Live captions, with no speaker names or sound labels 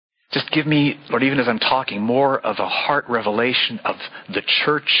Just give me, Lord, even as I'm talking, more of a heart revelation of the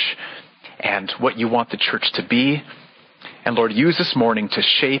church and what you want the church to be. And Lord, use this morning to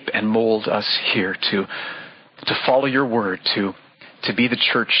shape and mold us here, to follow your word, to be the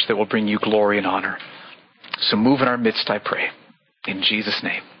church that will bring you glory and honor. So move in our midst, I pray. In Jesus'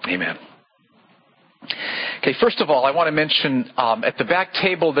 name, amen. Okay, first of all, I want to mention at the back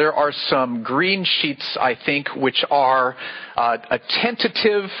table there are some green sheets, I think, which are a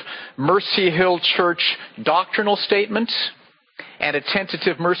tentative Mercy Hill Church doctrinal statement and a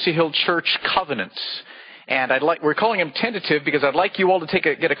tentative Mercy Hill Church covenant. And we're calling them tentative because I'd like you all to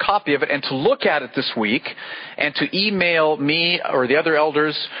get a copy of it and to look at it this week and to email me or the other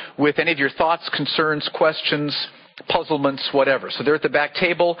elders with any of your thoughts, concerns, questions, puzzlements, whatever. So they're at the back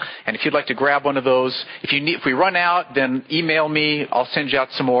table, and if you'd like to grab one of those, if we run out, then email me. I'll send you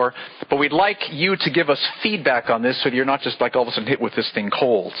out some more. But we'd like you to give us feedback on this so that you're not just like all of a sudden hit with this thing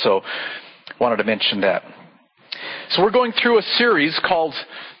cold. So wanted to mention that. So we're going through a series called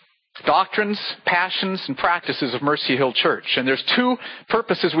Doctrines, Passions, and Practices of Mercy Hill Church. And there's two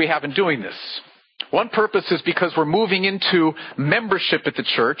purposes we have in doing this. One purpose is because we're moving into membership at the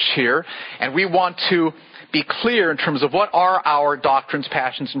church here, and we want to be clear in terms of what are our doctrines,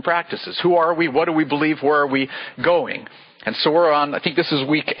 passions, and practices. Who are we? What do we believe? Where are we going? And so we're on, I think this is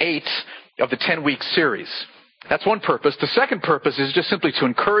week 8 of the 10-week series. That's one purpose. The second purpose is just simply to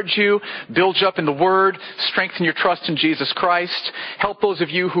encourage you, build you up in the Word, strengthen your trust in Jesus Christ, help those of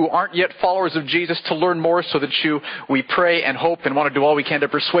you who aren't yet followers of Jesus to learn more so that we pray and hope and want to do all we can to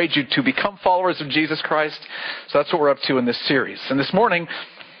persuade you to become followers of Jesus Christ. So that's what we're up to in this series. And this morning,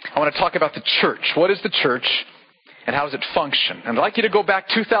 I want to talk about the church. What is the church and how does it function? And I'd like you to go back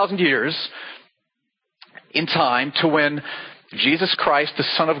 2,000 years in time to when Jesus Christ, the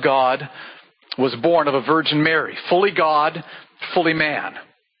Son of God, was born of a Virgin Mary, fully God, fully man,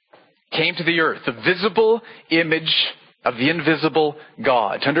 came to the earth, the visible image of the invisible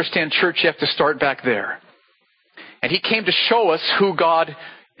God. To understand church, you have to start back there. And he came to show us who God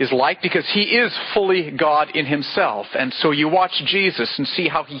is like because he is fully God in himself. And so you watch Jesus and see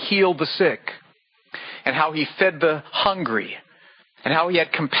how he healed the sick and how he fed the hungry and how he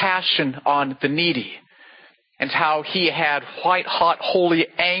had compassion on the needy. And how he had white-hot holy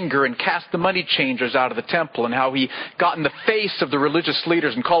anger and cast the money changers out of the temple. And how he got in the face of the religious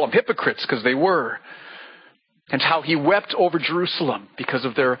leaders and called them hypocrites because they were. And how he wept over Jerusalem because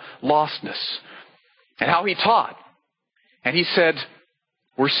of their lostness. And how he taught. And he said,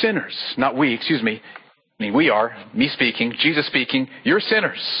 we're sinners. Not we, excuse me. I mean, we are. Me speaking, Jesus speaking. You're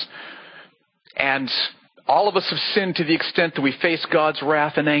sinners. And all of us have sinned to the extent that we face God's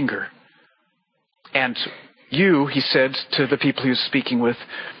wrath and anger. And you, he said to the people he was speaking with,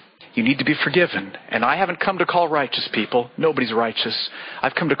 you need to be forgiven. And I haven't come to call righteous people. Nobody's righteous.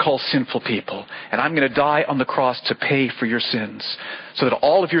 I've come to call sinful people. And I'm going to die on the cross to pay for your sins so that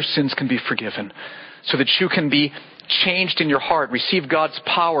all of your sins can be forgiven. So that you can be changed in your heart, receive God's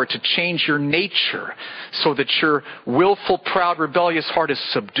power to change your nature so that your willful, proud, rebellious heart is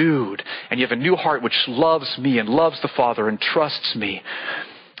subdued. And you have a new heart which loves me and loves the Father and trusts me.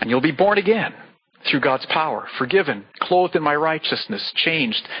 And you'll be born again. Through God's power, forgiven, clothed in my righteousness,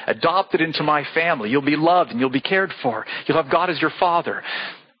 changed, adopted into my family. You'll be loved and you'll be cared for. You'll have God as your Father.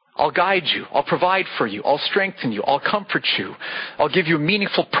 I'll guide you. I'll provide for you. I'll strengthen you. I'll comfort you. I'll give you a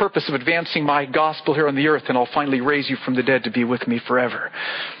meaningful purpose of advancing my gospel here on the earth, and I'll finally raise you from the dead to be with me forever.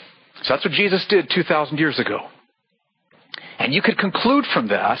 So that's what Jesus did 2,000 years ago. And you could conclude from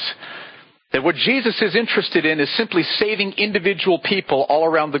that what Jesus is interested in is simply saving individual people all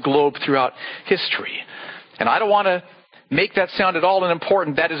around the globe throughout history. And I don't want to make that sound at all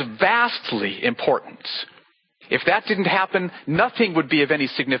unimportant. That is vastly important. If that didn't happen, nothing would be of any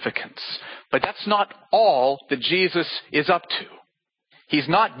significance. But that's not all that Jesus is up to. He's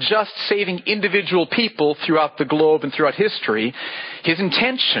not just saving individual people throughout the globe and throughout history. His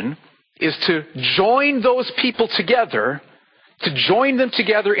intention is to join those people together, to join them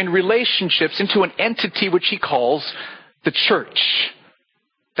together in relationships into an entity which he calls the church.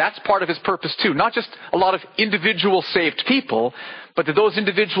 That's part of his purpose too. Not just a lot of individual saved people, but that those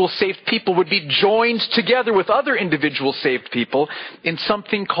individual saved people would be joined together with other individual saved people in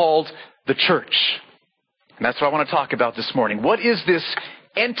something called the church. And that's what I want to talk about this morning. What is this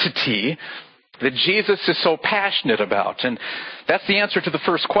entity that Jesus is so passionate about? And that's the answer to the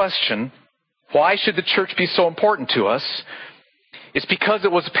first question. Why should the church be so important to us? It's because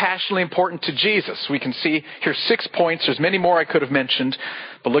it was passionately important to Jesus. We can see here 6 points. There's many more I could have mentioned,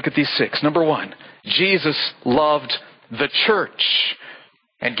 but look at these 6. Number 1, Jesus loved the church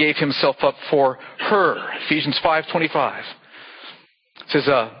and gave himself up for her. Ephesians 5:25. It says,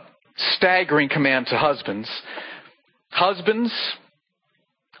 staggering command to husbands. Husbands,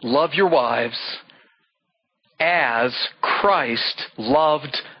 love your wives as Christ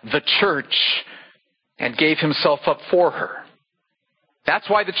loved the church and gave himself up for her. That's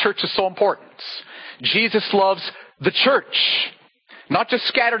why the church is so important. Jesus loves the church. Not just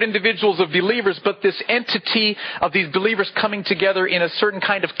scattered individuals of believers, but this entity of these believers coming together in a certain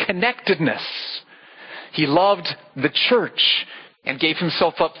kind of connectedness. He loved the church and gave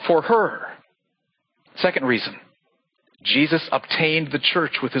himself up for her. Second reason, Jesus obtained the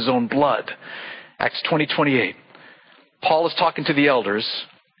church with his own blood. Acts 20:28. Paul is talking to the elders,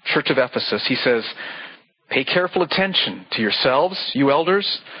 Church of Ephesus. He says, pay careful attention to yourselves, you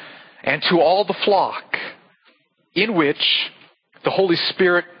elders, and to all the flock in which the Holy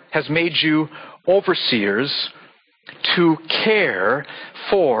Spirit has made you overseers to care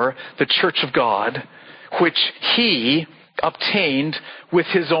for the church of God, which he obtained with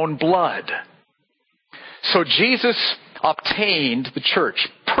his own blood. So Jesus obtained the church,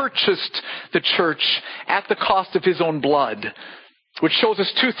 purchased the church at the cost of his own blood, which shows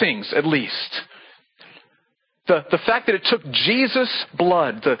us two things at least. The fact that it took Jesus'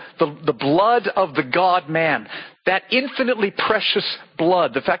 blood, the blood of the God-man, that infinitely precious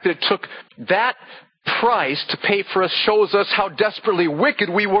blood, the fact that it took that price to pay for us shows us how desperately wicked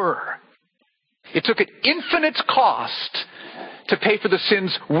we were. It took an infinite cost to pay for the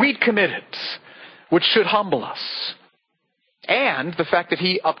sins we'd committed, which should humble us. And the fact that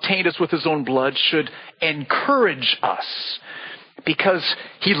he obtained us with his own blood should encourage us, because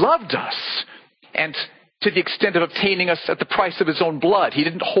he loved us, and to the extent of obtaining us at the price of his own blood. He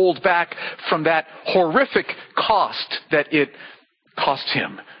didn't hold back from that horrific cost that it cost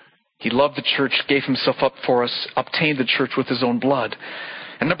him. He loved the church, gave himself up for us, obtained the church with his own blood.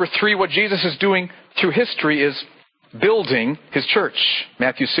 And number three, what Jesus is doing through history is building his church.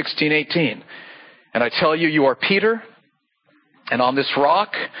 Matthew 16:18. And I tell you, you are Peter, and on this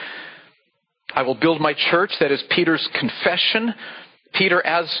rock I will build my church. That is Peter's confession. Peter,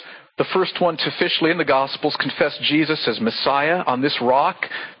 as the first one to officially in the Gospels confess Jesus as Messiah. On this rock,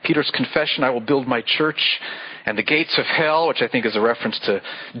 Peter's confession, I will build my church, and the gates of hell, which I think is a reference to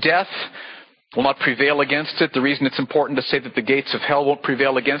death, will not prevail against it. The reason it's important to say that the gates of hell won't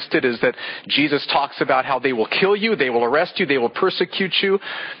prevail against it is that Jesus talks about how they will kill you, they will arrest you, they will persecute you.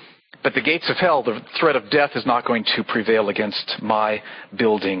 But the gates of hell, the threat of death, is not going to prevail against my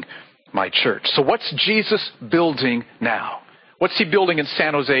building my church. So what's Jesus building now? What's he building in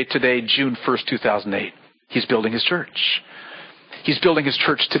San Jose today, June 1st, 2008? He's building his church. He's building his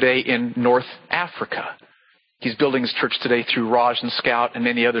church today in North Africa. He's building his church today through Raj and Scout and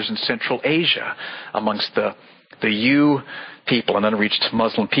many others in Central Asia, amongst the U people, an unreached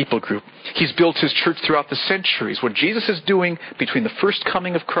Muslim people group. He's built his church throughout the centuries. What Jesus is doing between the first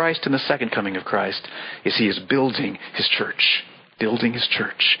coming of Christ and the second coming of Christ is he is building his church, building his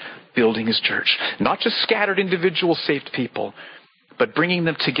church, building his church. Not just scattered individual saved people, but bringing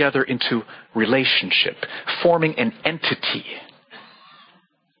them together into relationship, forming an entity.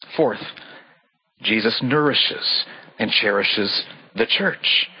 Fourth, Jesus nourishes and cherishes the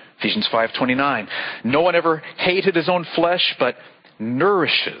church. Ephesians 5:29. No one ever hated his own flesh, but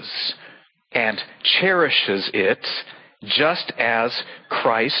nourishes and cherishes it, just as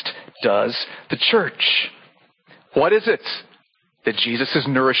Christ does the church. What is it that Jesus is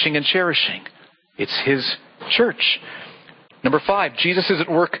nourishing and cherishing? It's his church. Number 5, Jesus is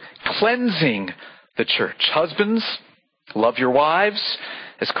at work cleansing the church. Husbands, love your wives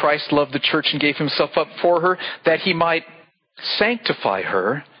as Christ loved the church and gave himself up for her, that he might sanctify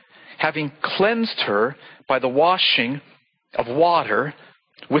her, having cleansed her by the washing of water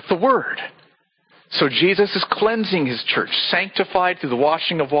with the word. So Jesus is cleansing his church, sanctified through the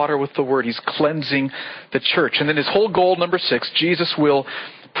washing of water with the word. He's cleansing the church. And then his whole goal, number 6, Jesus will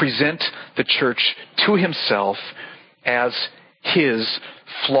present the church to himself as his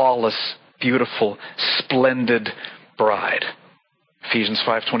flawless, beautiful, splendid bride. Ephesians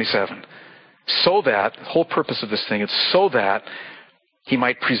 5:27. So that, the whole purpose of this thing is so that he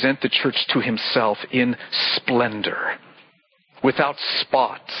might present the church to himself in splendor, without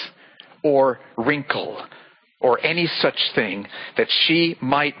spot or wrinkle or any such thing, that she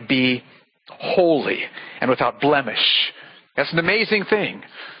might be holy and without blemish. That's an amazing thing.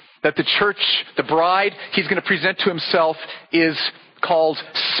 That the church, the bride he's going to present to himself, is called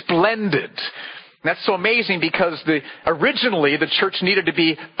splendid. And that's so amazing because originally the church needed to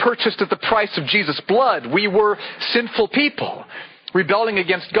be purchased at the price of Jesus' blood. We were sinful people, rebelling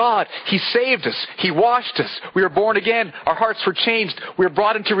against God. He saved us. He washed us. We were born again. Our hearts were changed. We were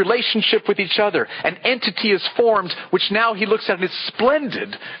brought into relationship with each other. An entity is formed, which now he looks at and is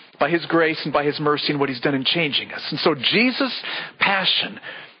splendid by His grace and by His mercy and what He's done in changing us. And so Jesus' passion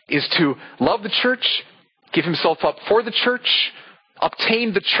is to love the church, give Himself up for the church,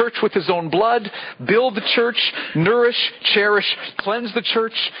 obtain the church with His own blood, build the church, nourish, cherish, cleanse the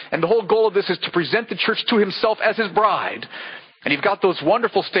church. And the whole goal of this is to present the church to Himself as His bride. And you've got those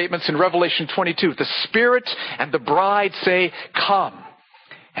wonderful statements in Revelation 22. The Spirit and the bride say, come.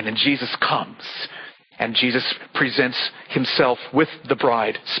 And then Jesus comes. And Jesus presents Himself with the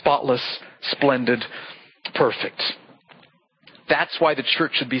bride, spotless, splendid, perfect. That's why the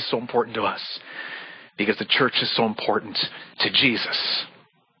church should be so important to us. Because the church is so important to Jesus.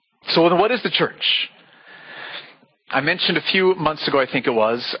 So then what is the church? I mentioned a few months ago, I think it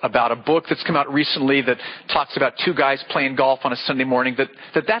was, about a book that's come out recently that talks about two guys playing golf on a Sunday morning,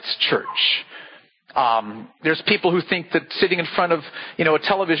 that's church. There's people who think that sitting in front of, a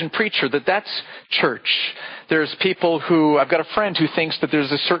television preacher, that's church. There's people who, I've got a friend who thinks that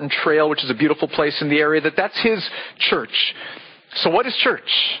there's a certain trail, which is a beautiful place in the area, that's his church. So what is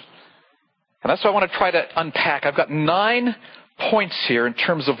church? And that's what I want to try to unpack. I've got 9 points here in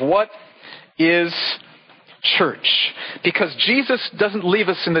terms of what is church. Because Jesus doesn't leave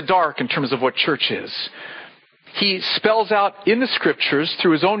us in the dark in terms of what church is. He spells out in the Scriptures,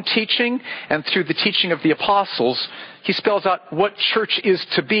 through His own teaching and through the teaching of the apostles, He spells out what church is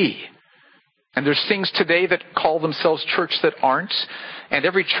to be. And there's things today that call themselves church that aren't. And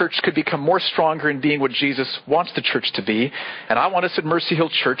every church could become more stronger in being what Jesus wants the church to be. And I want us at Mercy Hill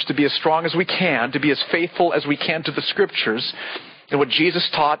Church to be as strong as we can, to be as faithful as we can to the Scriptures and what Jesus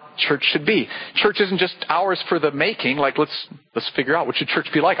taught church should be. Church isn't just ours for the making, like let's figure out what should church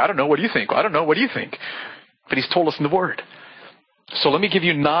be like. I don't know, what do you think? I don't know, what do you think? But He's told us in the Word. So let me give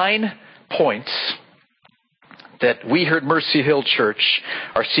you 9 points that we here at Mercy Hill Church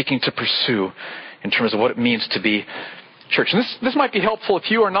are seeking to pursue in terms of what it means to be church. And this might be helpful if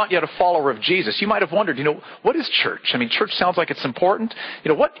you are not yet a follower of Jesus. You might have wondered, what is church? I mean, church sounds like it's important.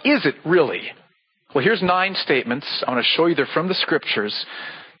 What is it really? Well, here's 9 statements. I want to show you they're from the Scriptures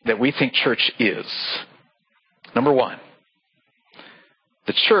that we think church is. Number 1,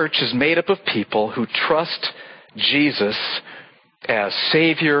 the church is made up of people who trust Jesus as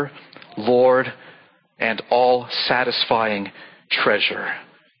Savior, Lord, and all-satisfying treasure.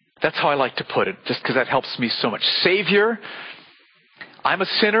 That's how I like to put it, just because that helps me so much. Savior, I'm a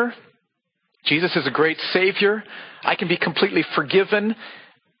sinner. Jesus is a great Savior. I can be completely forgiven,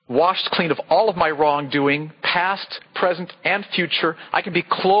 washed clean of all of my wrongdoing, past, present, and future. I can be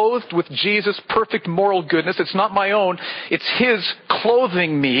clothed with Jesus' perfect moral goodness. It's not my own. It's His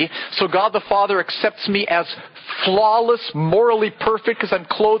clothing me. So God the Father accepts me as flawless, morally perfect, because I'm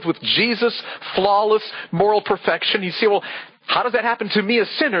clothed with Jesus' flawless moral perfection. You say, well, how does that happen to me, a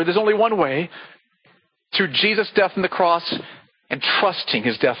sinner? There's only one way. Through Jesus' death on the cross and trusting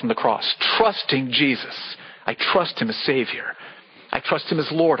His death on the cross. Trusting Jesus. I trust Him as Savior. I trust Him as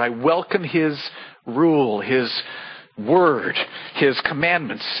Lord. I welcome His rule, His word, His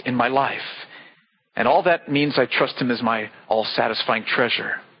commandments in my life. And all that means I trust Him as my all-satisfying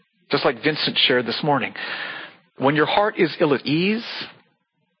treasure. Just like Vincent shared this morning. When your heart is ill at ease,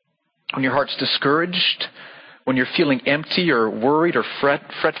 when your heart's discouraged, when you're feeling empty or worried or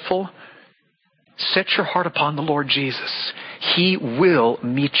fretful, set your heart upon the Lord Jesus. He will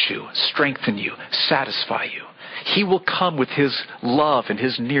meet you, strengthen you, satisfy you. He will come with His love and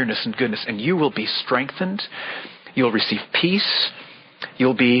His nearness and goodness, and you will be strengthened. You'll receive peace.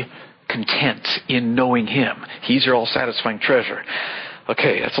 You'll be content in knowing Him. He's your all-satisfying treasure.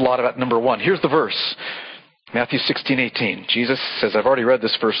 Okay, that's a lot about number 1. Here's the verse. Matthew 16:18. Jesus says, I've already read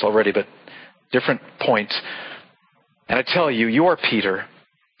this verse already, but different point. And I tell you, you are Peter,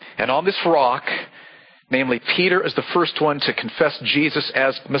 and on this rock, namely Peter is the first one to confess Jesus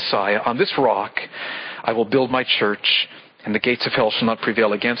as Messiah, on this rock I will build my church, and the gates of hell shall not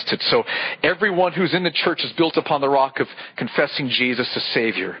prevail against it. So everyone who's in the church is built upon the rock of confessing Jesus as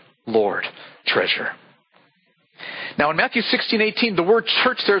Savior, Lord, treasure. Now in Matthew 16:18, the word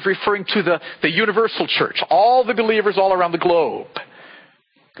church there is referring to the universal church, all the believers all around the globe.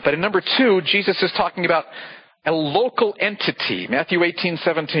 But in number 2, Jesus is talking about a local entity, Matthew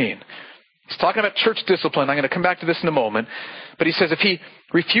 18:17. He's talking about church discipline. I'm going to come back to this in a moment. But he says if he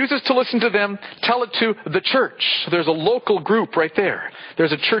refuses to listen to them, tell it to the church. So there's a local group right there.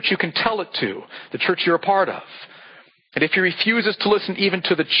 There's a church you can tell it to, the church you're a part of. And if he refuses to listen even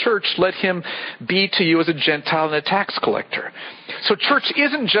to the church, let him be to you as a Gentile and a tax collector. So church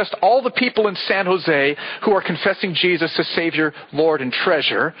isn't just all the people in San Jose who are confessing Jesus as Savior, Lord, and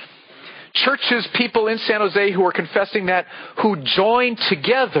treasure. Church is people in San Jose who are confessing that, who join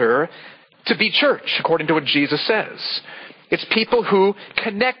together to be church, according to what Jesus says. It's people who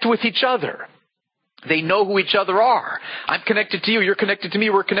connect with each other. They know who each other are. I'm connected to you. You're connected to me.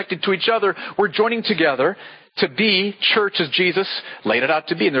 We're connected to each other. We're joining together to be church as Jesus laid it out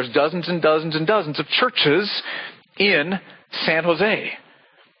to be. And there's dozens and dozens and dozens of churches in San Jose.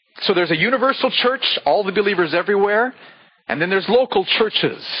 So there's a universal church, all the believers everywhere. And then there's local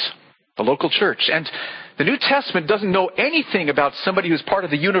churches, the local church. And the New Testament doesn't know anything about somebody who's part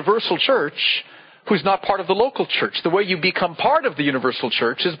of the universal church who's not part of the local church. The way you become part of the universal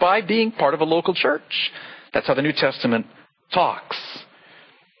church is by being part of a local church. That's how the New Testament talks.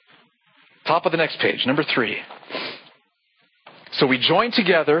 Top of the next page, number 3. So we join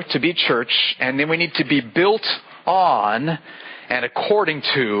together to be church, and then we need to be built on and according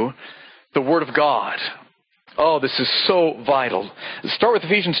to the Word of God. Oh, this is so vital. Let's start with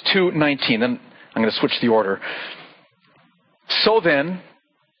Ephesians 2:19, then I'm going to switch the order. So then,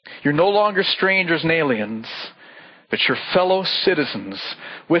 you're no longer strangers and aliens, but you're fellow citizens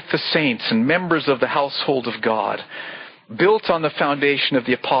with the saints and members of the household of God, built on the foundation of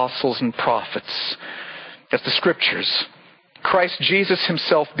the apostles and prophets, as the Scriptures, Christ Jesus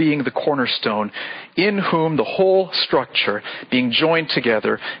himself being the cornerstone, in whom the whole structure, being joined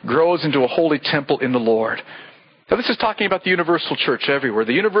together, grows into a holy temple in the Lord. Now this is talking about the universal church everywhere.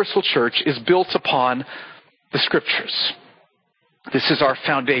 The universal church is built upon the Scriptures. This is our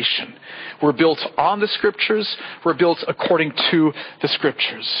foundation. We're built on the Scriptures. We're built according to the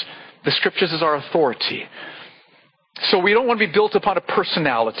Scriptures. The Scriptures is our authority. So we don't want to be built upon a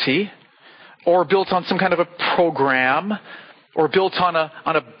personality, or built on some kind of a program, or built on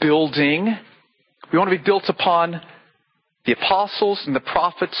a building. We want to be built upon the apostles and the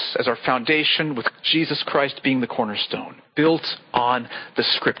prophets as our foundation, with Jesus Christ being the cornerstone. Built on the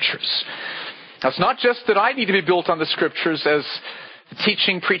Scriptures. Now, it's not just that I need to be built on the Scriptures as the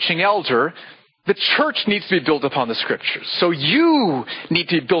teaching, preaching elder. The church needs to be built upon the Scriptures. So you need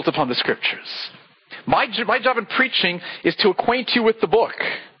to be built upon the Scriptures. My job in preaching is to acquaint you with the book,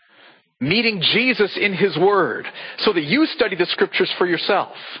 meeting Jesus in His Word, so that you study the Scriptures for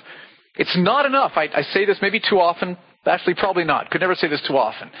yourself. It's not enough. I say this maybe too often. Actually, probably not. Could never say this too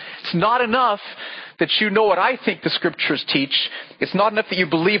often. It's not enough that you know what I think the Scriptures teach. It's not enough that you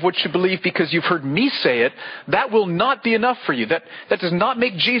believe what you believe because you've heard me say it. That will not be enough for you. That does not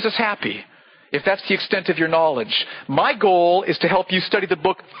make Jesus happy, if that's the extent of your knowledge. My goal is to help you study the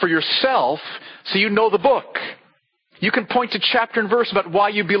book for yourself so you know the book. You can point to chapter and verse about why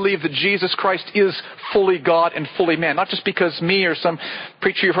you believe that Jesus Christ is fully God and fully man. Not just because me or some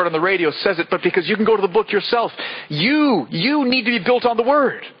preacher you've heard on the radio says it, but because you can go to the book yourself. You need to be built on the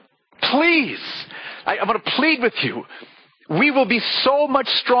Word. Please. I'm going to plead with you. We will be so much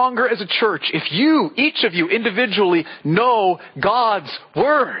stronger as a church if you, each of you individually, know God's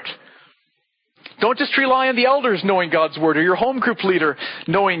Word. Don't just rely on the elders knowing God's Word or your home group leader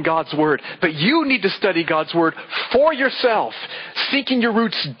knowing God's Word. But you need to study God's Word for yourself, sinking your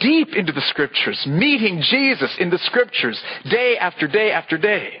roots deep into the Scriptures, meeting Jesus in the Scriptures day after day after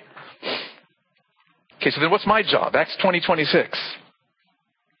day. Okay, so then what's my job? Acts 20:26.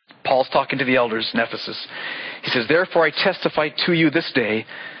 Paul's talking to the elders in Ephesus. He says, "Therefore I testify to you this day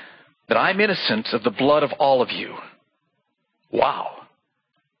that I'm innocent of the blood of all of you." Wow.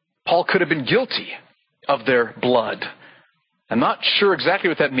 Paul could have been guilty of their blood. I'm not sure exactly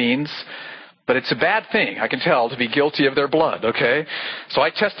what that means, but it's a bad thing, I can tell, to be guilty of their blood, okay? So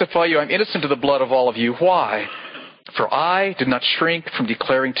I testify you, I'm innocent of the blood of all of you. Why? For I did not shrink from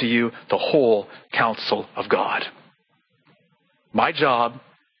declaring to you the whole counsel of God. My job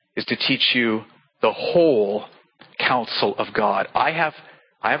is to teach you the whole counsel of God. I have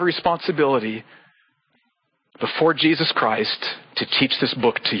a responsibility before Jesus Christ to teach this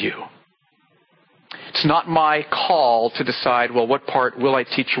book to you. It's not my call to decide, well, what part will I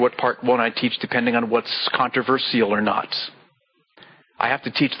teach or what part won't I teach, depending on what's controversial or not. I have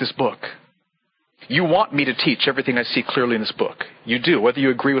to teach this book. You want me to teach everything I see clearly in this book. You do, whether you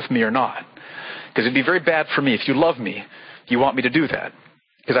agree with me or not. Because it'd be very bad for me. If you love me, you want me to do that.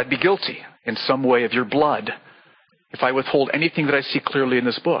 Because I'd be guilty in some way of your blood if I withhold anything that I see clearly in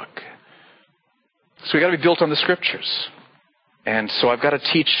this book. So we've got to be built on the Scriptures. And so I've got to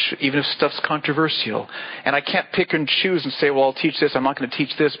teach even if stuff's controversial. And I can't pick and choose and say, well, I'll teach this, I'm not going to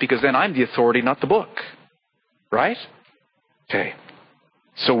teach this, because then I'm the authority, not the book. Right? Okay.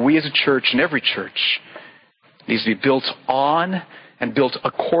 So we as a church, and every church, needs to be built on and built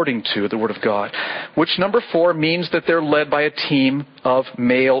according to the Word of God. Which, number 4, means that they're led by a team of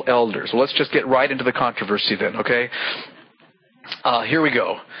male elders. Well, let's just get right into the controversy then, okay? Here we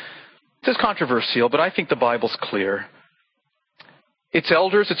go. This is controversial, but I think the Bible's clear. It's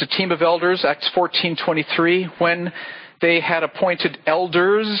elders. It's a team of elders. Acts 14:23. When They had appointed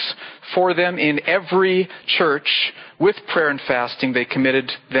elders for them in every church. With prayer and fasting, they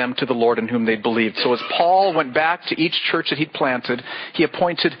committed them to the Lord in whom they believed. So as Paul went back to each church that he'd planted, he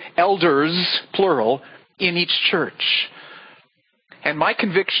appointed elders, plural, in each church. And my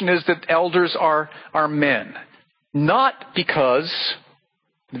conviction is that elders are men. Not because,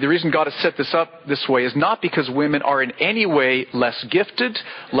 the reason God has set this up this way is not because women are in any way less gifted,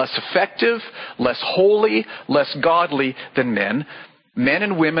 less effective, less holy, less godly than men. Men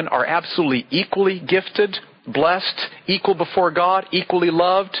and women are absolutely equally gifted, blessed, equal before God, equally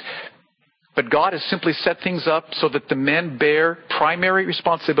loved. But God has simply set things up so that the men bear primary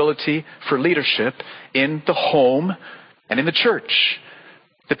responsibility for leadership in the home and in the church.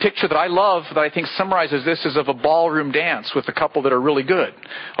 The picture that I love, that I think summarizes this, is of a ballroom dance with a couple that are really good,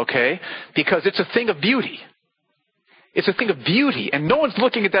 okay? Because it's a thing of beauty. It's a thing of beauty. And no one's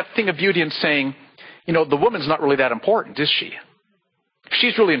looking at that thing of beauty and saying, the woman's not really that important, is she?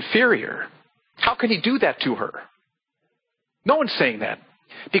 She's really inferior. How can he do that to her? No one's saying that.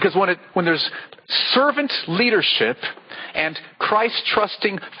 Because when there's servant leadership and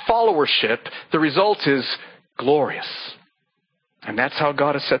Christ-trusting followership, the result is glorious. And that's how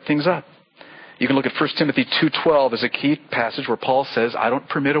God has set things up. You can look at 1 Timothy 2:12 as a key passage where Paul says, I don't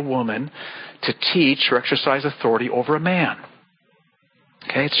permit a woman to teach or exercise authority over a man.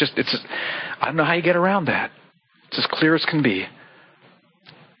 Okay, I don't know how you get around that. It's as clear as can be.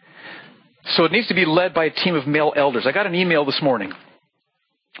 So it needs to be led by a team of male elders. I got an email this morning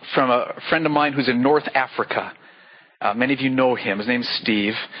from a friend of mine who's in North Africa. Many of you know him. His name's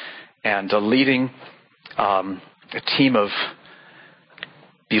Steve, and leading a team of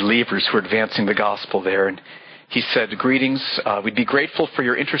believers who are advancing the gospel there. And he said, greetings. We'd be grateful for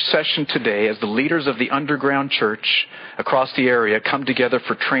your intercession today as the leaders of the underground church across the area come together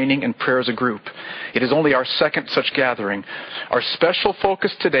for training and prayer as a group. It is only our second such gathering. Our special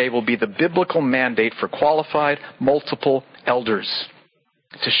focus today will be the biblical mandate for qualified, multiple elders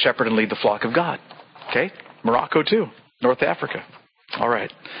to shepherd and lead the flock of God. Okay? Morocco too. North Africa. All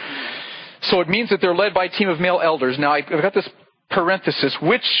right. So it means that they're led by a team of male elders. Now, I've got this parenthesis,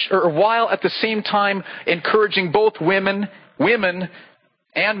 while at the same time encouraging both women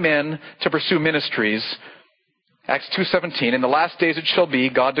and men to pursue ministries. Acts 2:17, in the last days it shall be,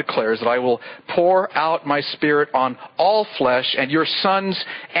 God declares, that I will pour out my Spirit on all flesh, and your sons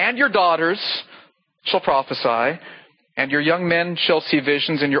and your daughters shall prophesy, and your young men shall see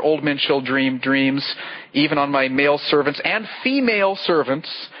visions, and your old men shall dream dreams, even on my male servants and female servants.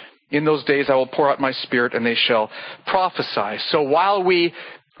 In those days I will pour out my Spirit, and they shall prophesy. So while we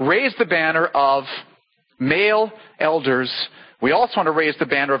raise the banner of male elders, we also want to raise the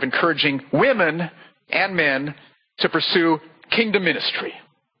banner of encouraging women and men to pursue kingdom ministry.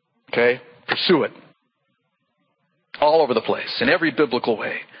 Okay? Pursue it. All over the place, in every biblical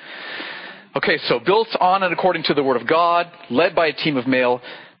way. Okay, so built on and according to the Word of God, led by a team of male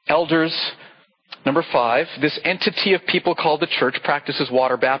elders. Number 5, this entity of people called the church practices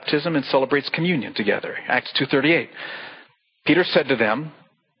water baptism and celebrates communion together. Acts 2:38. Peter said to them,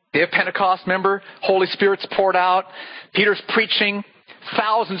 day of Pentecost, remember, Holy Spirit's poured out. Peter's preaching.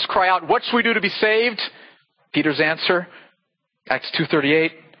 Thousands cry out, what should we do to be saved? Peter's answer, Acts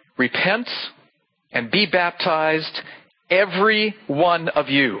 2:38, repent and be baptized, every one of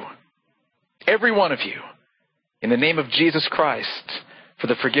you, in the name of Jesus Christ, for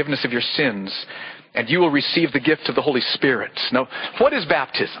the forgiveness of your sins, and you will receive the gift of the Holy Spirit. Now, what is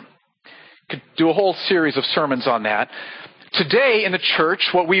baptism? Could do a whole series of sermons on that. Today in the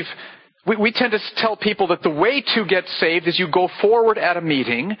church, we tend to tell people that the way to get saved is you go forward at a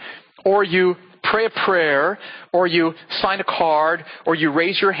meeting, or you pray a prayer, or you sign a card, or you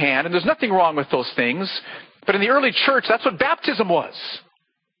raise your hand, and there's nothing wrong with those things. But in the early church, that's what baptism was.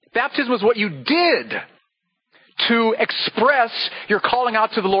 Baptism was what you did to express your calling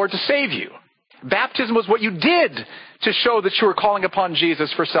out to the Lord to save you. Baptism was what you did to show that you were calling upon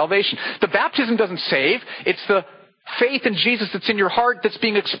Jesus for salvation. The baptism doesn't save. It's the faith in Jesus that's in your heart that's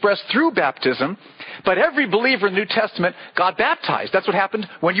being expressed through baptism. But every believer in the New Testament got baptized. That's what happened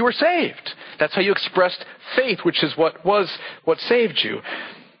when you were saved. That's how you expressed faith, which is what saved you.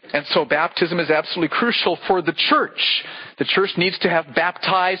 And so baptism is absolutely crucial for the church. The church needs to have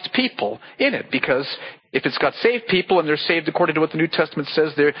baptized people in it, because if it's got saved people and they're saved according to what the New Testament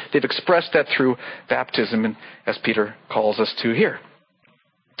says, they've expressed that through baptism, and as Peter calls us to here.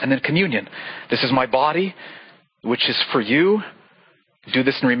 And then communion. This is my body, which is for you. Do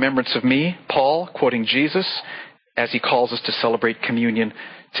this in remembrance of me. Paul, quoting Jesus, as he calls us to celebrate communion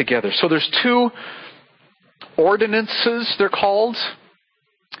together. So there's 2 ordinances, they're called,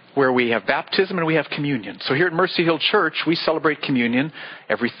 where we have baptism and we have communion. So here at Mercy Hill Church, we celebrate communion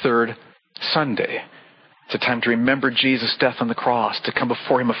every third Sunday. It's a time to remember Jesus' death on the cross, to come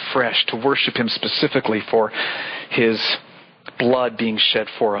before him afresh, to worship him specifically for his blood being shed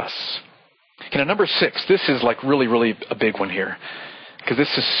for us. Number 6, this is like really, really a big one here, because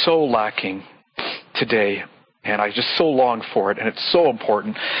this is so lacking today, and I just so long for it, and it's so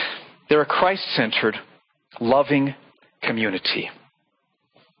important. They're a Christ-centered, loving community.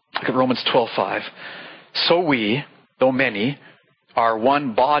 Look at Romans 12:5. So we, though many, are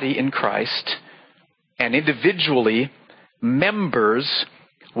one body in Christ, and individually members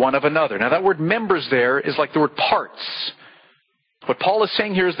one of another. Now that word members there is like the word parts. What Paul is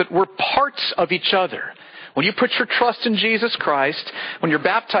saying here is that we're parts of each other. When you put your trust in Jesus Christ, when you're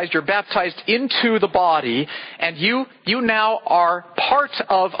baptized into the body, and you now are part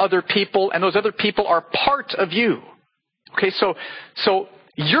of other people, and those other people are part of you. Okay, so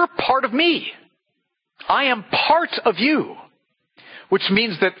you're part of me. I am part of you, which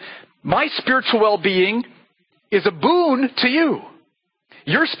means that my spiritual well-being is a boon to you.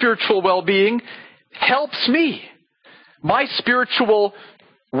 Your spiritual well-being helps me. My spiritual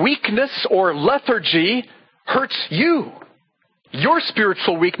weakness or lethargy hurts you. Your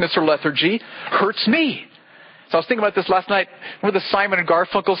spiritual weakness or lethargy hurts me. So I was thinking about this last night. Remember the Simon and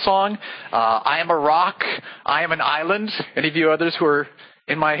Garfunkel song? I am a rock, I am an island. Any of you others who are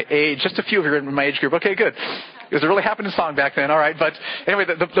in my age? Just a few of you are in my age group. Okay, good. It was a really happening song back then, all right. But anyway,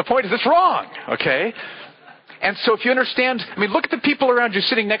 the point is it's wrong, okay? And so if you understand, look at the people around you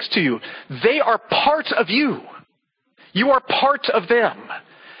sitting next to you. They are part of you. You are part of them.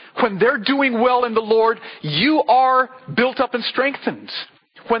 When they're doing well in the Lord, you are built up and strengthened.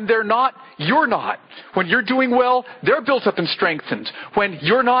 When they're not, you're not. When you're doing well, they're built up and strengthened. When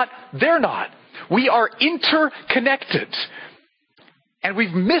you're not, they're not. We are interconnected. And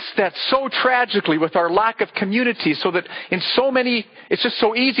we've missed that so tragically with our lack of community, so that in so many, it's just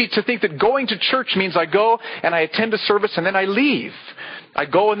so easy to think that going to church means I go and I attend a service and then I leave. I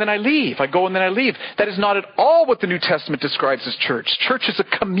go and then I leave. I go and then I leave. That is not at all what the New Testament describes as church. Church is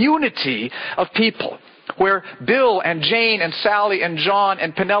a community of people where Bill and Jane and Sally and John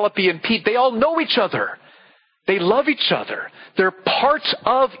and Penelope and Pete, they all know each other. They love each other. They're part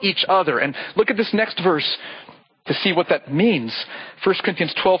of each other. And look at this next verse to see what that means. 1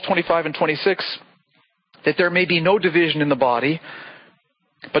 Corinthians 12:25 and 26, that there may be no division in the body,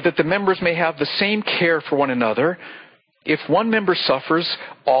 but that the members may have the same care for one another. If one member suffers,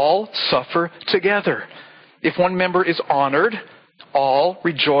 all suffer together. If one member is honored, all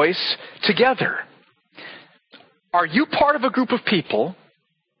rejoice together. Are you part of a group of people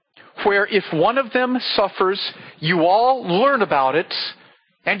where if one of them suffers, you all learn about it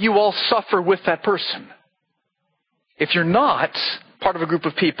and you all suffer with that person? If you're not part of a group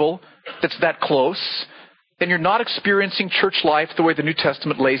of people that's that close, then you're not experiencing church life the way the New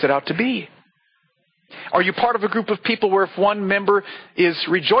Testament lays it out to be. Are you part of a group of people where if one member is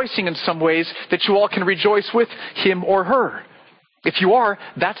rejoicing in some ways, that you all can rejoice with him or her? If you are,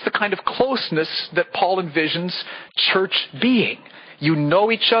 that's the kind of closeness that Paul envisions church being. You know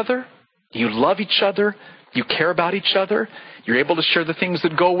each other, you love each other, you care about each other. You're able to share the things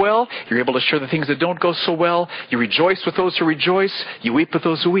that go well. You're able to share the things that don't go so well. You rejoice with those who rejoice. You weep with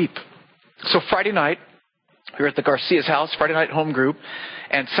those who weep. So Friday night, we were at the Garcia's house, Friday night home group,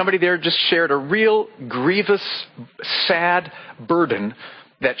 and somebody there just shared a real grievous, sad burden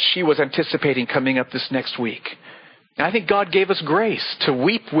that she was anticipating coming up this next week. And I think God gave us grace to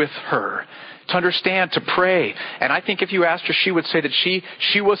weep with her, to understand, to pray. And I think if you asked her, she would say that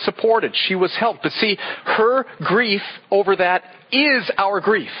she was supported, she was helped. But see, her grief over that is our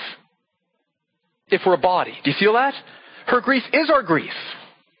grief. If we're a body. Do you feel that? Her grief is our grief.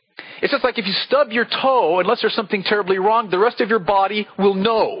 It's just like if you stub your toe, unless there's something terribly wrong, the rest of your body will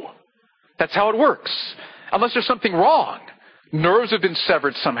know. That's how it works. Unless there's something wrong. Nerves have been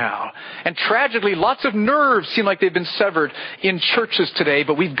severed somehow. And tragically, lots of nerves seem like they've been severed in churches today.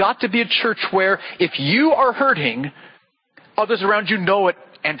 But we've got to be a church where if you are hurting, others around you know it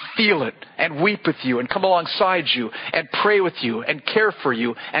and feel it and weep with you and come alongside you and pray with you and care for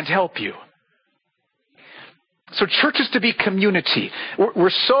you and help you. So church is to be community. We're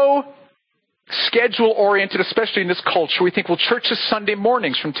so schedule-oriented, especially in this culture. We think, well, church is Sunday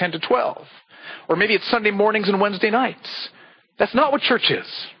mornings from 10 to 12. Or maybe it's Sunday mornings and Wednesday nights. That's not what church is.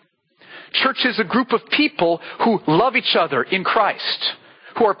 Church is a group of people who love each other in Christ,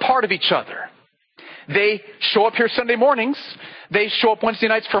 who are part of each other. They show up here Sunday mornings. They show up Wednesday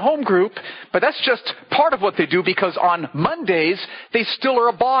nights for home group. But that's just part of what they do, because on Mondays, they still are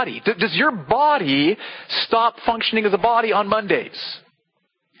a body. Does your body stop functioning as a body on Mondays?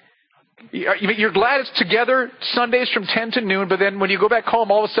 You're glad it's together Sundays from 10 to noon, but then when you go back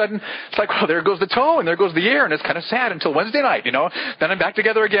home, all of a sudden, it's like, well, there goes the toe and there goes the ear, and it's kind of sad until Wednesday night, Then I'm back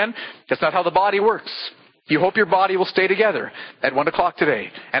together again. That's not how the body works. You hope your body will stay together at 1 o'clock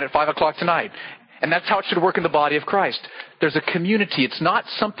today and at 5 o'clock tonight. And that's how it should work in the body of Christ. There's a community. It's not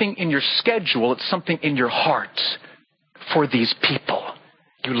something in your schedule. It's something in your heart for these people.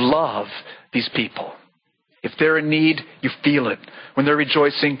 You love these people. If they're in need, you feel it. When they're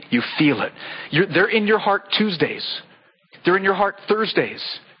rejoicing, you feel it. They're in your heart Tuesdays. They're in your heart Thursdays.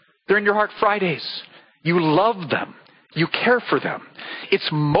 They're in your heart Fridays. You love them. You care for them. It's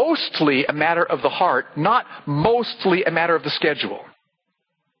mostly a matter of the heart, not mostly a matter of the schedule.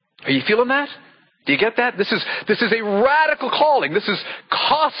 Are you feeling that? Do you get that? This is a radical calling. This is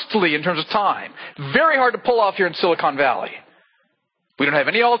costly in terms of time. Very hard to pull off here in Silicon Valley. We don't have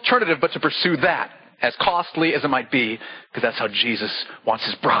any alternative but to pursue that, as costly as it might be, because that's how Jesus wants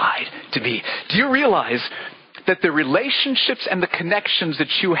his bride to be. Do you realize that the relationships and the connections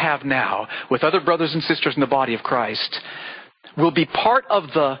that you have now with other brothers and sisters in the body of Christ will be part of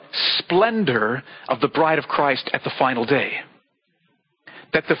the splendor of the bride of Christ at the final day?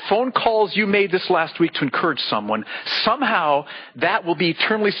 That the phone calls you made this last week to encourage someone, somehow that will be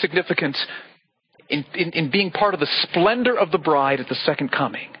eternally significant in being part of the splendor of the bride at the second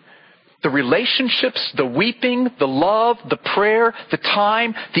coming. The relationships, the weeping, the love, the prayer, the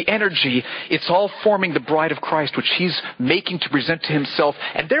time, the energy, it's all forming the bride of Christ, which he's making to present to himself.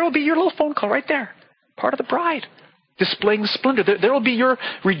 And there will be your little phone call right there, part of the bride, displaying the splendor. There will be your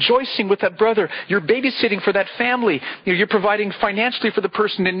rejoicing with that brother. You're babysitting for that family. You're providing financially for the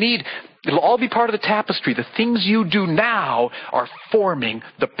person in need. It'll all be part of the tapestry. The things you do now are forming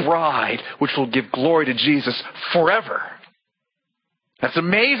the bride, which will give glory to Jesus forever. That's an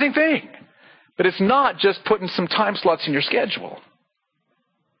amazing thing. But it's not just putting some time slots in your schedule.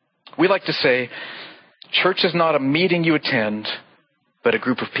 We like to say, church is not a meeting you attend, but a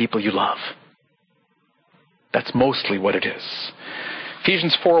group of people you love. That's mostly what it is.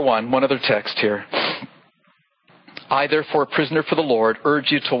 Ephesians 4:1, one other text here. I, therefore, a prisoner for the Lord,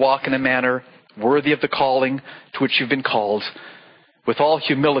 urge you to walk in a manner worthy of the calling to which you've been called, with all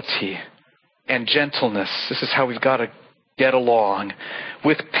humility and gentleness. This is how we've got to get along.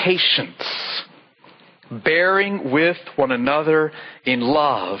 With patience, bearing with one another in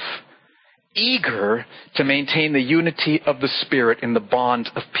love, eager to maintain the unity of the Spirit in the bond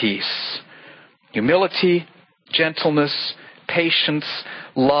of peace. Humility, gentleness, patience,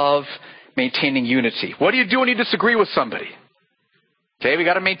 love, maintaining unity. What do you do when you disagree with somebody? Okay, we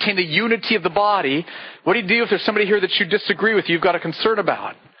got to maintain the unity of the body. What do you do if there's somebody here that you disagree with, you've got a concern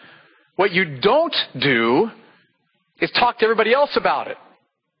about? What you don't do is talk to everybody else about it.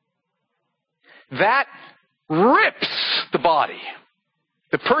 That rips the body.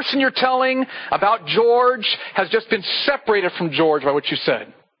 The person you're telling about George has just been separated from George by what you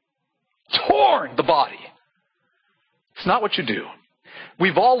said. Torn the body. It's not what you do.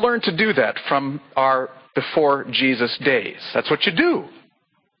 We've all learned to do that from our before Jesus days. That's what you do.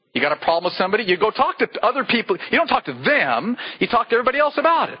 You got a problem with somebody, you go talk to other people. You don't talk to them, you talk to everybody else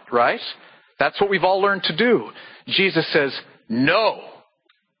about it, right? That's what we've all learned to do. Jesus says, no.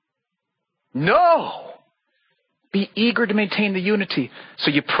 No. Be eager to maintain the unity.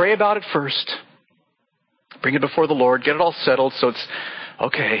 So you pray about it first. Bring it before the Lord. Get it all settled so it's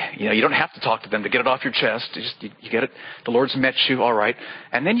okay. You don't have to talk to them to get it off your chest. You get it. The Lord's met you. All right.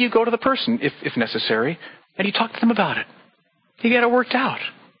 And then you go to the person, if necessary, and you talk to them about it. You get it worked out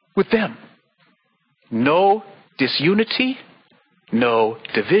with them. No disunity. No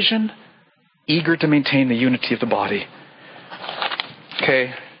division. Eager to maintain the unity of the body.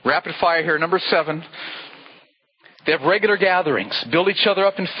 Okay. Rapid fire here. Number 7. They have regular gatherings. Build each other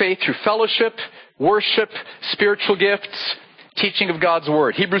up in faith through fellowship, worship, spiritual gifts, teaching of God's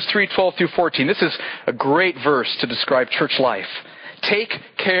Word. Hebrews 3:12 through 14. This is a great verse to describe church life. Take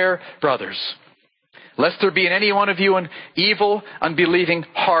care, brothers, lest there be in any one of you an evil, unbelieving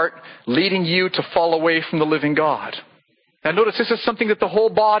heart, leading you to fall away from the living God. Now notice, this is something that the whole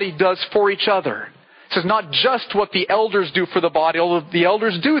body does for each other. This is not just what the elders do for the body, although the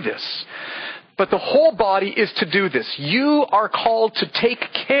elders do this. But the whole body is to do this. You are called to take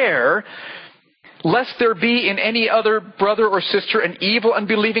care lest there be in any other brother or sister an evil,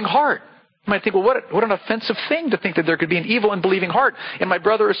 unbelieving heart. You might think, well, what an offensive thing to think that there could be an evil, unbelieving heart in my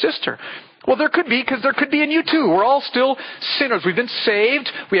brother or sister. Well, there could be, because there could be in you too. We're all still sinners. We've been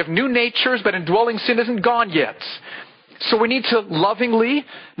saved. We have new natures, but indwelling sin isn't gone yet. So we need to lovingly,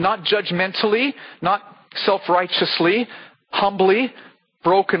 not judgmentally, not self-righteously, humbly,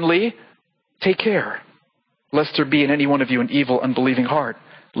 brokenly, take care, lest there be in any one of you an evil, unbelieving heart,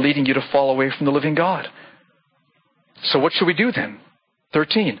 leading you to fall away from the living God. So what should we do then?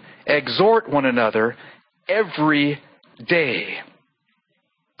 13, exhort one another every day.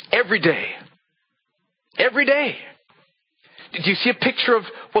 Every day. Every day. Do you see a picture of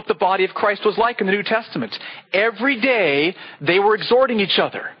what the body of Christ was like in the New Testament? Every day they were exhorting each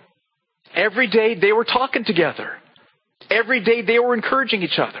other. Every day they were talking together. Every day they were encouraging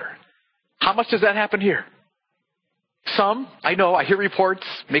each other. How much does that happen here? Some, I know, I hear reports,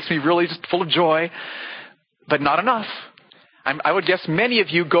 makes me really just full of joy, but not enough. I would guess many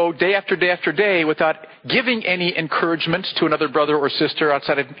of you go day after day after day without giving any encouragement to another brother or sister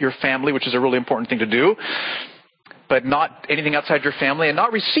outside of your family, which is a really important thing to do, but not anything outside your family, and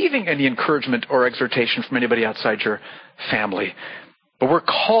not receiving any encouragement or exhortation from anybody outside your family. But we're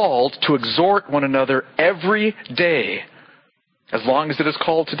called to exhort one another every day, as long as it is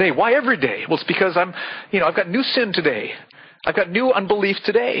called today. Why every day? Well, it's because I've got new sin today. I've got new unbelief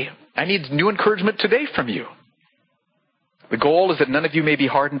today. I need new encouragement today from you. The goal is that none of you may be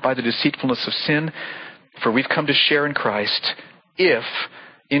hardened by the deceitfulness of sin, for we've come to share in Christ if,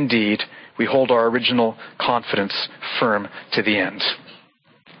 indeed, we hold our original confidence firm to the end.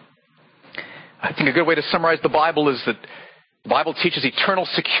 I think a good way to summarize the Bible is that the Bible teaches eternal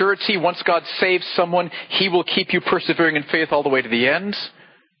security. Once God saves someone, He will keep you persevering in faith all the way to the end.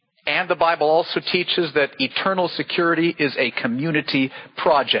 And the Bible also teaches that eternal security is a community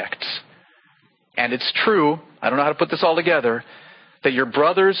project. And it's true, I don't know how to put this all together, that your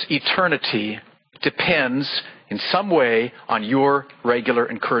brother's eternity depends in some way on your regular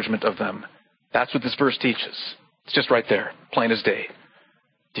encouragement of them. That's what this verse teaches. It's just right there, plain as day.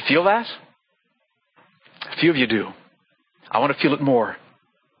 Do you feel that? A few of you do. I want to feel it more.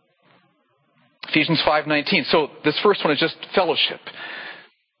 Ephesians 5:19. So this first one is just fellowship.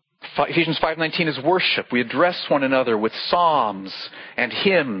 Ephesians 5:19 is worship. We address one another with psalms and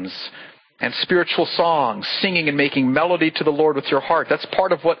hymns and spiritual songs, singing and making melody to the Lord with your heart. That's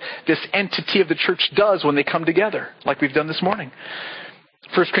part of what this entity of the church does when they come together, like we've done this morning.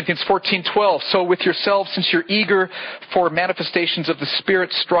 1 Corinthians 14:12. So with yourselves, since you're eager for manifestations of the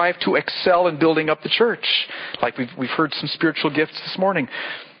Spirit, strive to excel in building up the church. Like we've heard some spiritual gifts this morning.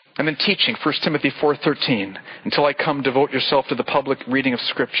 And then teaching, 1 Timothy 4:13. Until I come, devote yourself to the public reading of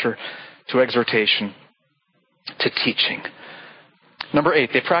Scripture, to exhortation, to teaching. Number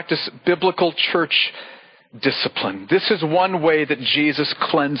 8, they practice biblical church discipline. This is one way that Jesus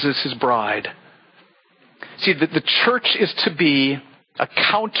cleanses His bride. See, the church is to be a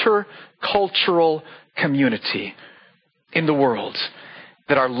counter-cultural community in the world.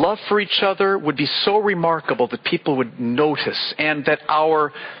 That our love for each other would be so remarkable that people would notice, and that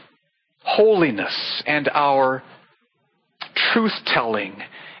our holiness and our truth-telling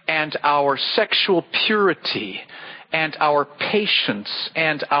and our sexual purity and our patience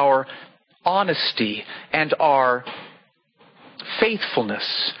and our honesty and our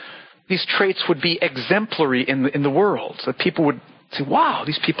faithfulness, these traits would be exemplary in the world. That people would say, wow,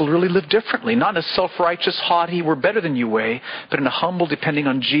 these people really live differently. Not in a self-righteous, haughty, we're better than you way, but in a humble, depending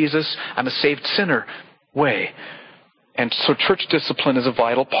on Jesus, I'm a saved sinner way. And so church discipline is a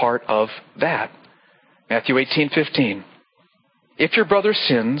vital part of that. Matthew 18:15. If your brother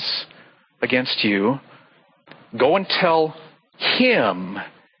sins against you, go and tell him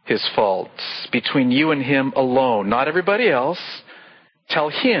his faults between you and him alone. Not everybody else. Tell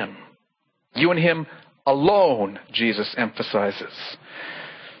him. You and him alone, Jesus emphasizes.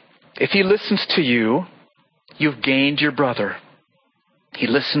 If he listens to you, you've gained your brother. He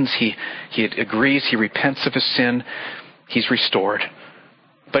listens, he agrees, he repents of his sin, he's restored.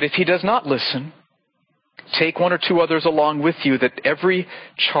 But if he does not listen, take one or two others along with you, that every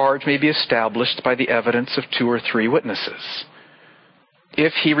charge may be established by the evidence of 2 or 3 witnesses.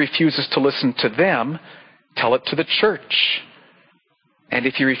 If he refuses to listen to them, tell it to the church. And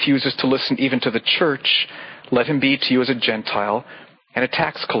if he refuses to listen even to the church, let him be to you as a Gentile and a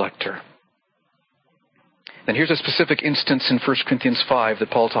tax collector. Then here's a specific instance in 1 Corinthians 5 that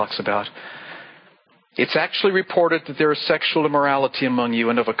Paul talks about. It's actually reported that there is sexual immorality among you,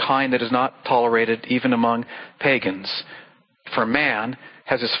 and of a kind that is not tolerated even among pagans. For a man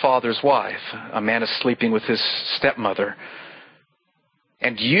has his father's wife. A man is sleeping with his stepmother.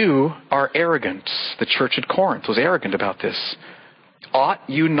 And you are arrogant. The church at Corinth was arrogant about this. Ought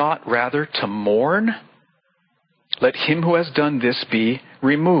you not rather to mourn? Let him who has done this be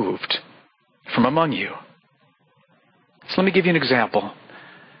removed from among you. So let me give you an example.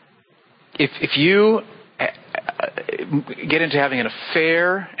 If you get into having an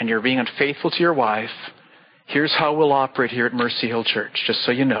affair and you're being unfaithful to your wife, here's how we'll operate here at Mercy Hill Church, just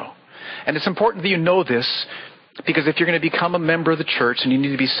so you know. And it's important that you know this, Because if you're going to become a member of the church, and you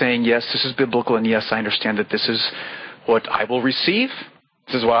need to be saying, yes, this is biblical, and yes, I understand that this is what I will receive.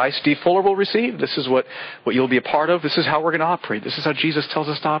 This is what I, Steve Fuller, will receive. This is what you'll be a part of. This is how we're going to operate. This is how Jesus tells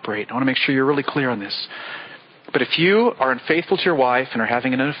us to operate. I want to make sure you're really clear on this. But if you are unfaithful to your wife and are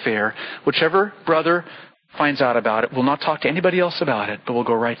having an affair, whichever brother finds out about it will not talk to anybody else about it, but will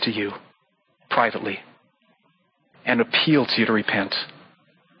go right to you privately and appeal to you to repent.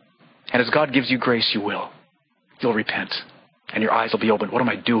 And as God gives you grace, you will. You'll repent. And your eyes will be open. What am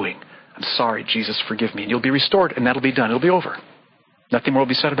I doing? I'm sorry, Jesus, forgive me. And you'll be restored, and that'll be done. It'll be over. Nothing more will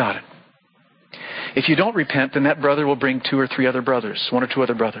be said about it. If you don't repent, then that brother will bring 2 or 3 other brothers, 1 or 2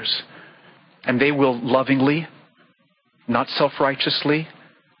 other brothers. And they will lovingly, not self-righteously,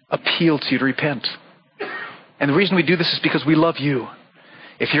 appeal to you to repent. And the reason we do this is because we love you.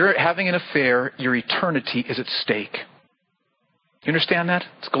 If you're having an affair, your eternity is at stake. You understand that?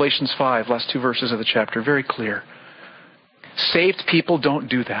 It's Galatians 5, last 2 verses of the chapter. Very clear. Saved people don't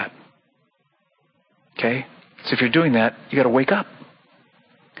do that. Okay? So if you're doing that, you got to wake up.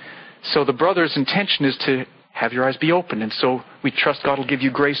 So the brother's intention is to have your eyes be open. And so we trust God will give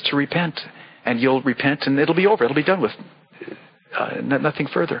you grace to repent. And you'll repent and it'll be over. It'll be done with. Nothing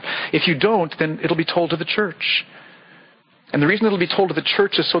further. If you don't, then it'll be told to the church. And the reason it'll be told to the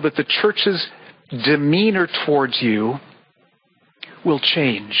church is so that the church's demeanor towards you will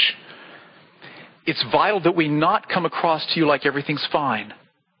change. It's vital that we not come across to you like everything's fine.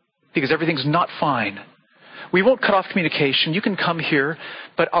 Because everything's not fine. We won't cut off communication. You can come here,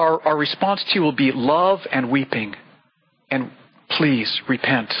 but our response to you will be love and weeping. And please,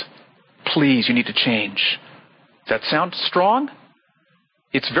 repent. Please, you need to change. Does that sound strong?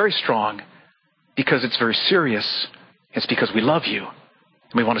 It's very strong because it's very serious. It's because we love you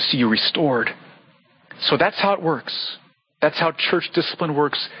and we want to see you restored. So that's how it works. That's how church discipline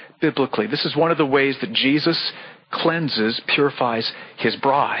works biblically. This is one of the ways that Jesus cleanses, purifies his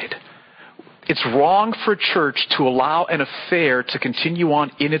bride. It's wrong for church to allow an affair to continue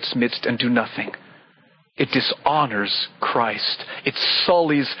on in its midst and do nothing. It dishonors Christ. It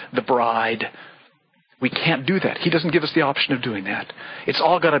sullies the bride. We can't do that. He doesn't give us the option of doing that. It's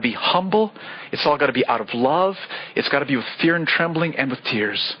all got to be humble. It's all got to be out of love. It's got to be with fear and trembling and with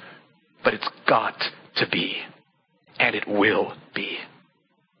tears. But it's got to be. And it will be.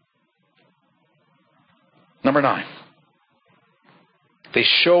 Number 9. They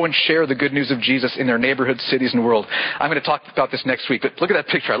show and share the good news of Jesus in their neighborhoods, cities, and world. I'm going to talk about this next week, but look at that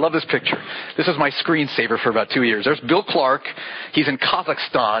picture. I love this picture. This is my screensaver for about 2 years. There's Bill Clark. He's in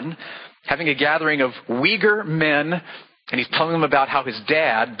Kazakhstan having a gathering of Uyghur men, and he's telling them about how his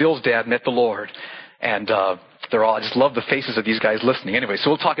dad, Bill's dad, met the Lord. And I just love the faces of these guys listening. Anyway, so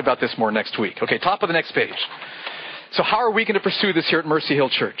we'll talk about this more next week. Okay, top of the next page. So how are we going to pursue this here at Mercy Hill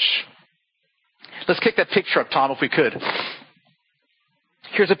Church? Let's kick that picture up, Tom, if we could.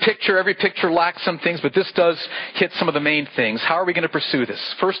 Here's a picture. Every picture lacks some things, but this does hit some of the main things. How are we going to pursue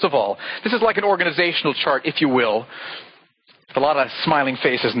this? First of all, this is like an organizational chart, if you will. With a lot of smiling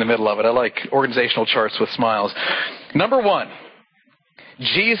faces in the middle of it. I like organizational charts with smiles. Number 1,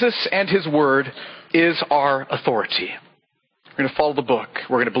 Jesus and his word is our authority. We're going to follow the book.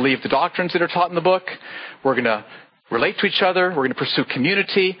 We're going to believe the doctrines that are taught in the book. We're going to relate to each other. We're going to pursue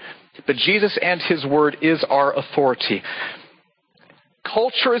community. But Jesus and his word is our authority.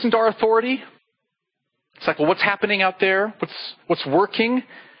 Culture isn't our authority. It's like, well, what's happening out there? What's working?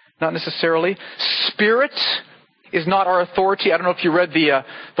 Not necessarily. Spirit is not our authority. I don't know if you read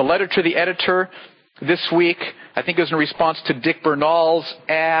the letter to the editor this week. I think it was in response to Dick Bernal's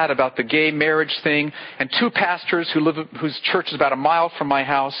ad about the gay marriage thing. And 2 pastors whose church is about a mile from my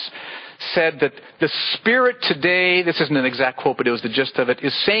house said that the Spirit today, this isn't an exact quote, but it was the gist of it,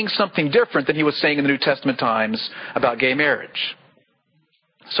 is saying something different than he was saying in the New Testament times about gay marriage.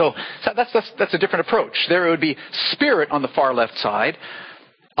 So that's a different approach. There it would be spirit on the far left side,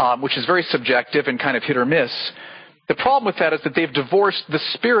 which is very subjective and kind of hit or miss. The problem with that is that they've divorced the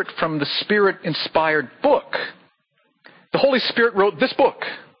Spirit from the Spirit-inspired book. The Holy Spirit wrote this book.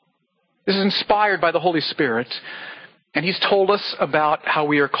 This is inspired by the Holy Spirit. And he's told us about how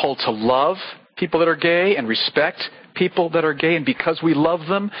we are called to love people that are gay and respect people that are gay. And because we love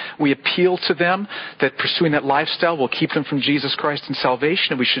them, we appeal to them that pursuing that lifestyle will keep them from Jesus Christ and salvation.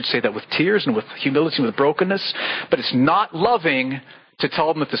 And we should say that with tears and with humility and with brokenness. But it's not loving to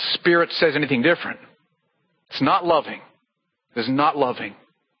tell them that the Spirit says anything different. It's not loving. It is not loving.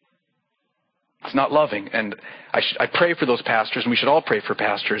 It's not loving. And I pray for those pastors, and we should all pray for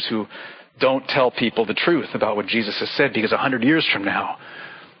pastors who don't tell people the truth about what Jesus has said, because 100 years from now,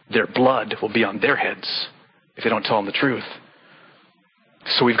 their blood will be on their heads if they don't tell them the truth.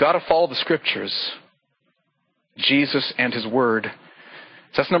 So we've got to follow the Scriptures. Jesus and his word.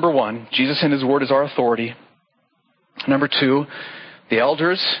 So that's number one. Jesus and his word is our authority. Number two, the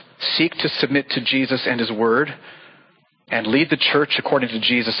elders seek to submit to Jesus and his word and lead the church according to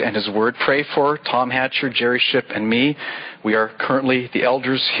Jesus and his word. Pray for Tom Hatcher, Jerry Shipp, and me. We are currently the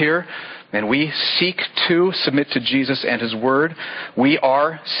elders here, and we seek to submit to Jesus and his word. We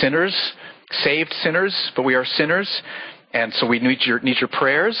are sinners, saved sinners, but we are sinners, and so we need your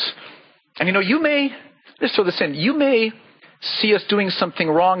prayers. And you may, let's throw this in, you may see us doing something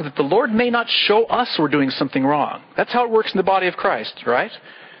wrong that the Lord may not show us we're doing something wrong. That's how it works in the body of Christ, right?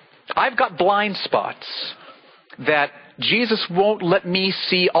 I've got blind spots that Jesus won't let me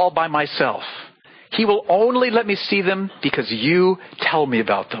see all by myself. He will only let me see them because you tell me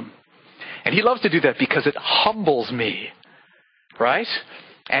about them. And he loves to do that because it humbles me, right?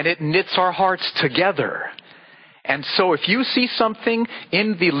 And it knits our hearts together. And so if you see something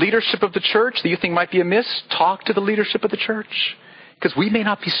in the leadership of the church that you think might be amiss, talk to the leadership of the church. Because we may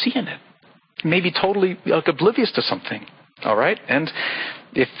not be seeing it. We may be totally oblivious to something. All right? And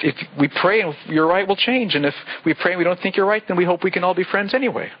if we pray and you're right, we'll change. And if we pray and we don't think you're right, then we hope we can all be friends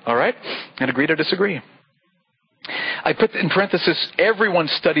anyway. All right? And agree to disagree. I put in parenthesis, everyone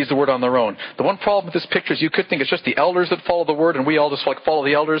studies the word on their own. The one problem with this picture is you could think it's just the elders that follow the word and we all just follow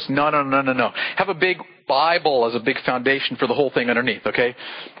the elders. No. Have a big Bible as a big foundation for the whole thing underneath, okay?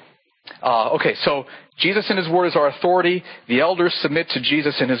 So Jesus and his word is our authority. The elders submit to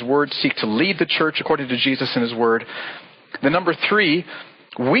Jesus and his word, seek to lead the church according to Jesus and his word. The number three,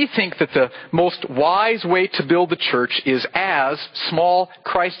 we think that the most wise way to build the church is as small,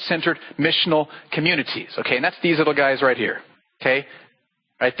 Christ-centered missional communities. Okay, and that's these little guys right here. Okay,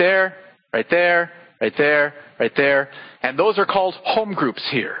 right there, right there, right there, right there. And those are called home groups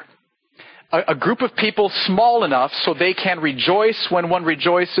here. A group of people small enough so they can rejoice when one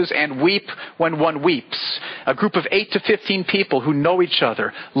rejoices and weep when one weeps. A group of 8 to 15 people who know each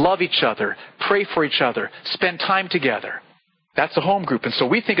other, love each other, pray for each other, spend time together. That's a home group. And so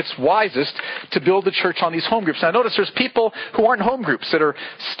we think it's wisest to build the church on these home groups. Now notice there's people who aren't in home groups that are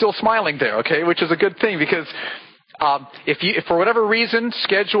still smiling there, okay, which is a good thing because if for whatever reason,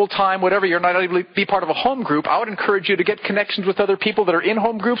 schedule, time, whatever, you're not able to be part of a home group, I would encourage you to get connections with other people that are in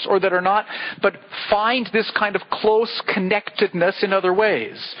home groups or that are not, but find this kind of close connectedness in other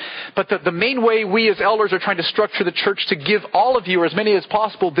ways. But the main way we as elders are trying to structure the church to give all of you, or as many as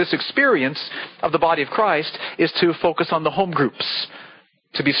possible, this experience of the body of Christ is to focus on the home groups,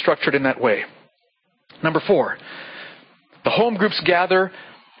 to be structured in that way. Number 4, the home groups gather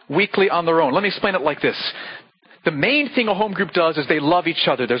weekly on their own. Let me explain it like this. The main thing a home group does is they love each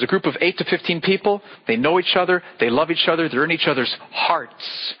other. There's a group of 8 to 15 people. They know each other. They love each other. They're in each other's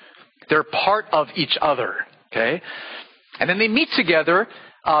hearts. They're part of each other. Okay? And then they meet together,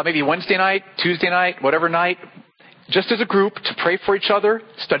 maybe Wednesday night, Tuesday night, whatever night, just as a group to pray for each other,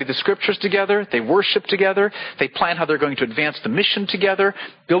 study the scriptures together. They worship together. They plan how they're going to advance the mission together,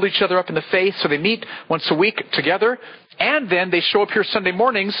 build each other up in the faith. So they meet once a week together. And then they show up here Sunday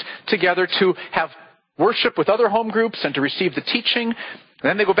mornings together to have worship with other home groups and to receive the teaching. And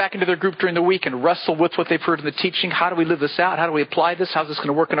then they go back into their group during the week and wrestle with what they've heard in the teaching. How do we live this out? How do we apply this? How's this going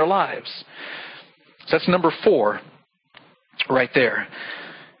to work in our lives? So that's number 4 right there.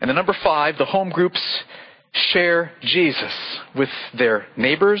 And then number 5, the home groups share Jesus with their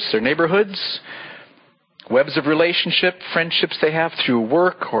neighbors, their neighborhoods, webs of relationship, friendships they have through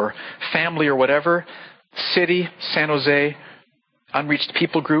work or family or whatever, city, San Jose, unreached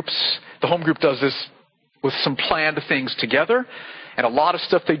people groups. The home group does this with some planned things together and a lot of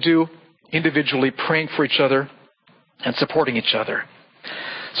stuff they do individually, praying for each other and supporting each other.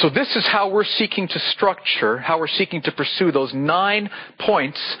 So this is how we're seeking to structure, how we're seeking to pursue those 9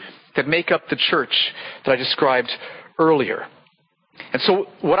 points that make up the church that I described earlier. And so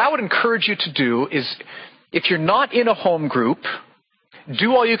what I would encourage you to do is, if you're not in a home group,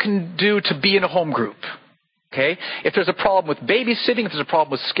 do all you can do to be in a home group. Okay? If there's a problem with babysitting, if there's a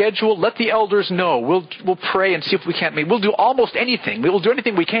problem with schedule, let the elders know. We'll pray and see if we can't make. We'll do almost anything. We'll do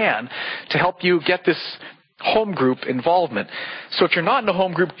anything we can to help you get this home group involvement. So if you're not in a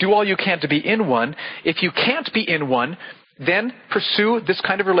home group, do all you can to be in one. If you can't be in one, then pursue this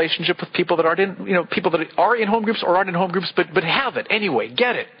kind of relationship with people that aren't in, people that are in home groups or aren't in home groups, but have it anyway.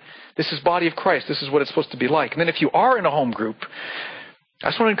 Get it. This is body of Christ. This is what it's supposed to be like. And then if you are in a home group, I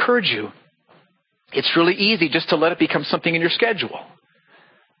just want to encourage you. It's really easy just to let it become something in your schedule.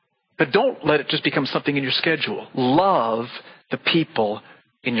 But don't let it just become something in your schedule. Love the people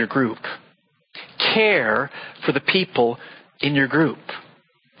in your group. Care for the people in your group.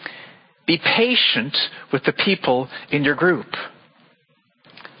 Be patient with the people in your group.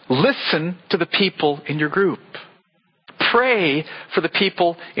 Listen to the people in your group. Pray for the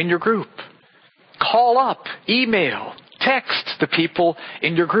people in your group. Call up, email, text the people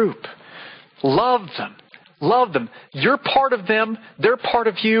in your group. Love them. Love them. You're part of them. They're part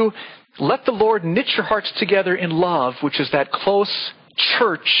of you. Let the Lord knit your hearts together in love, which is that close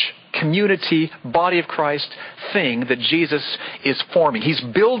church, community, body of Christ thing that Jesus is forming. He's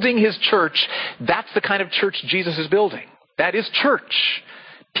building His church. That's the kind of church Jesus is building. That is church.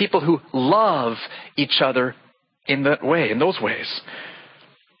 People who love each other in that way, in those ways.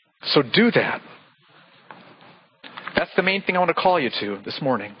 So do that. That's the main thing I want to call you to this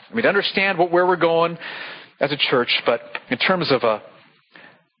morning. I mean, to understand where we're going as a church, but in terms of a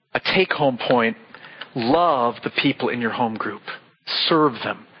take-home point, love the people in your home group. Serve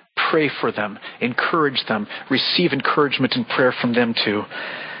them. Pray for them. Encourage them. Receive encouragement and prayer from them too.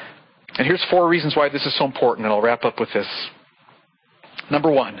 And here's 4 reasons why this is so important, and I'll wrap up with this. Number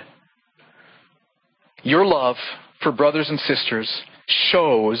 1, your love for brothers and sisters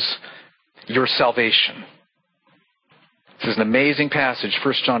shows your salvation. This is an amazing passage,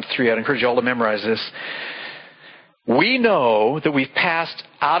 1 John 3. I'd encourage you all to memorize this. We know that we've passed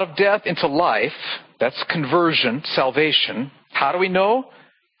out of death into life. That's conversion, salvation. How do we know?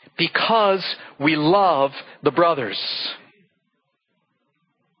 Because we love the brothers.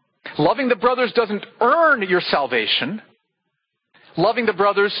 Loving the brothers doesn't earn your salvation. Loving the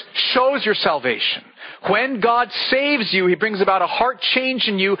brothers shows your salvation. When God saves you, He brings about a heart change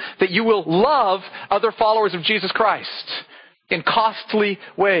in you that you will love other followers of Jesus Christ in costly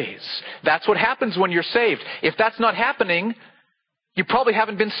ways. That's what happens when you're saved. If that's not happening, you probably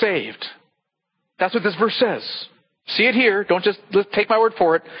haven't been saved. That's what this verse says. See it here. Don't just take my word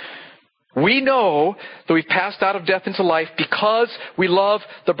for it. We know that we've passed out of death into life because we love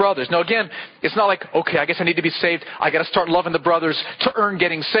the brothers. Now again, it's not like, okay, I guess I need to be saved. I got to start loving the brothers to earn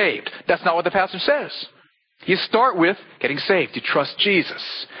getting saved. That's not what the passage says. You start with getting saved. You trust Jesus.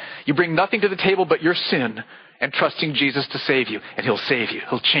 You bring nothing to the table but your sin and trusting Jesus to save you. And He'll save you.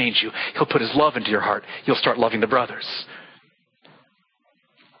 He'll change you. He'll put His love into your heart. You'll start loving the brothers.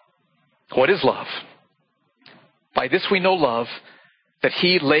 What is love? By this we know love, that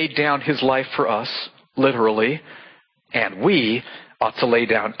He laid down His life for us, literally, and we ought to lay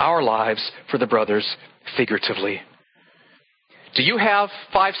down our lives for the brothers, figuratively. Do you have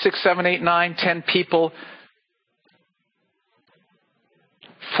 5, 6, 7, 8, 9, 10 people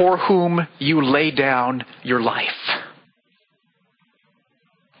for whom you lay down your life?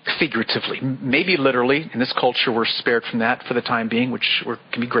 Figuratively. Maybe literally. In this culture, we're spared from that for the time being, which we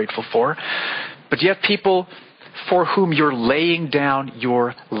can be grateful for. But do you have people for whom you're laying down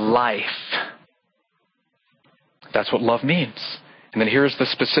your life? That's what love means. And then here's the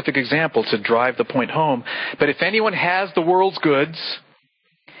specific example to drive the point home. But if anyone has the world's goods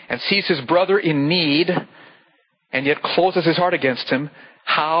and sees his brother in need and yet closes his heart against him,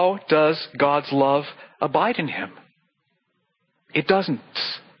 how does God's love abide in him? It doesn't.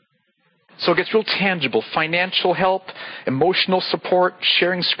 So it gets real tangible. Financial help, emotional support,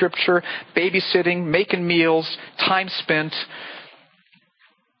 sharing scripture, babysitting, making meals, time spent.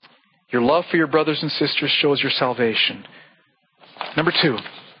 Your love for your brothers and sisters shows your salvation. Number 2.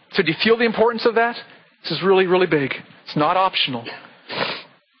 So do you feel the importance of that? This is really, really big. It's not optional.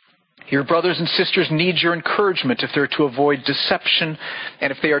 Your brothers and sisters need your encouragement if they're to avoid deception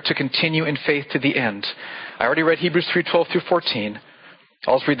and if they are to continue in faith to the end. I already read Hebrews 3:12 through 14.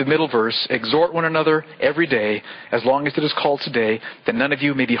 I'll just read the middle verse. Exhort one another every day, as long as it is called today, that none of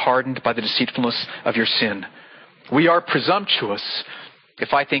you may be hardened by the deceitfulness of your sin. We are presumptuous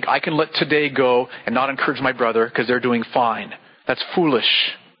if I think I can let today go and not encourage my brother because they're doing fine. That's foolish.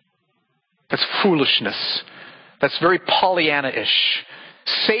 That's foolishness. That's very Pollyanna-ish.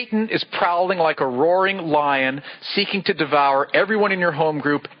 Satan is prowling like a roaring lion, seeking to devour everyone in your home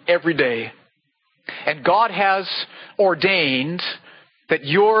group every day. And God has ordained that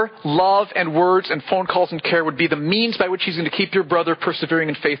your love and words and phone calls and care would be the means by which He's going to keep your brother persevering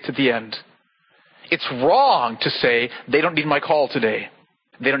in faith to the end. It's wrong to say, they don't need my call today.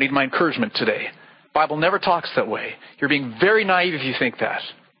 They don't need my encouragement today. The Bible never talks that way. You're being very naive if you think that.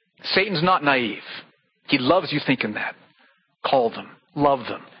 Satan's not naive. He loves you thinking that. Call them. Love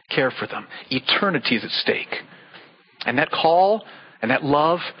them. Care for them. Eternity is at stake. And that call and that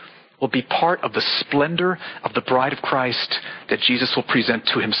love will be part of the splendor of the bride of Christ that Jesus will present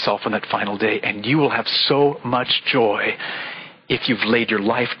to Himself on that final day. And you will have so much joy if you've laid your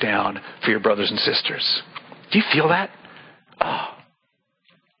life down for your brothers and sisters. Do you feel that? Oh.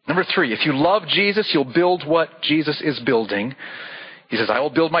 Number 3, if you love Jesus, you'll build what Jesus is building. He says, I will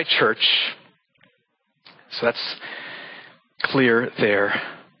build my church. So that's clear there.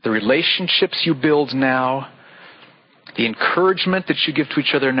 the relationships you build now, the encouragement that you give to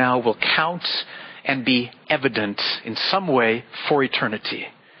each other now will count and be evident in some way for eternity.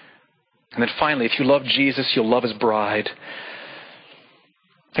 And then finally, if you love Jesus, you'll love his bride.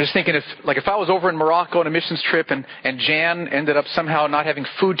 I'm just thinking, if I was over in Morocco on a missions trip and Jan ended up somehow not having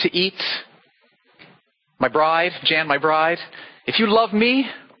food to eat, Jan, my bride, if you love me,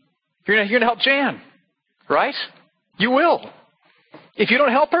 you're going to help Jan, right? You will. If you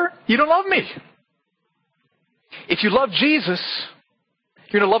don't help her, you don't love me. If you love Jesus,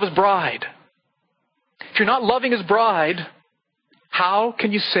 you're going to love his bride. If you're not loving his bride, how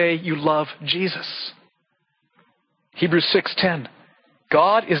can you say you love Jesus? Hebrews 6:10.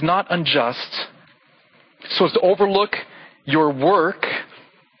 God is not unjust so as to overlook your work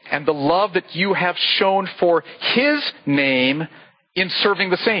and the love that you have shown for his name in serving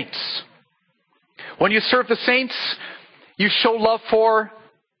the saints. When you serve the saints, you show love for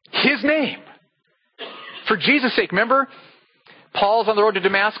his name. For Jesus' sake, remember? Paul's on the road to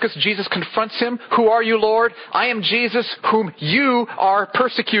Damascus. Jesus confronts him. Who are you, Lord? I am Jesus whom you are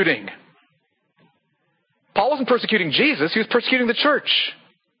persecuting. Paul wasn't persecuting Jesus. He was persecuting the church.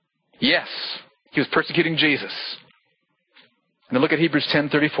 Yes, he was persecuting Jesus. And then look at Hebrews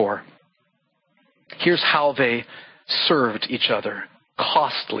 10:34. Here's how they served each other.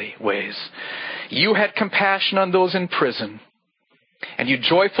 Costly ways. You had compassion on those in prison, and you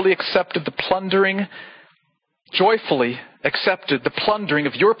joyfully accepted the plundering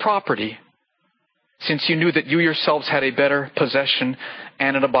of your property, since you knew that you yourselves had a better possession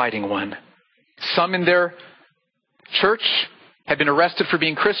and an abiding one. Some in their church had been arrested for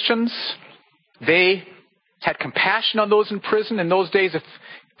being Christians. They had compassion on those in prison. In those days, if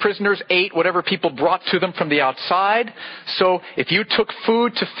prisoners ate whatever people brought to them from the outside. So if you took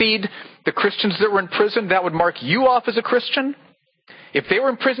food to feed the Christians that were in prison, that would mark you off as a Christian. If they were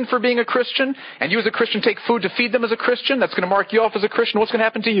in prison for being a Christian, and you as a Christian take food to feed them as a Christian, that's going to mark you off as a Christian. What's going to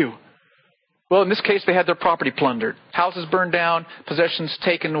happen to you? Well, in this case, they had their property plundered. Houses burned down, possessions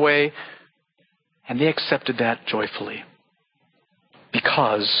taken away. And they accepted that joyfully.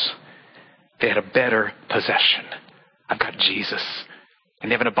 Because they had a better possession. I've got Jesus. And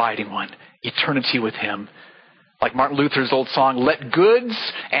they have an abiding one. Eternity with him. Like Martin Luther's old song, let goods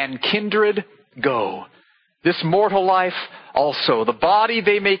and kindred go. This mortal life also. The body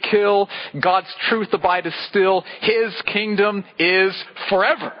they may kill. God's truth abideth still. His kingdom is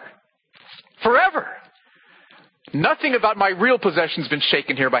forever. Forever. Nothing about my real possessions been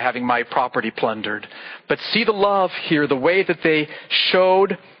shaken here by having my property plundered. But see the love here, the way that they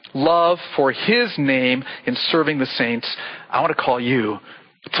showed love for his name in serving the saints. I want to call you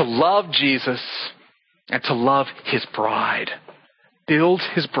to love Jesus and to love his bride. Build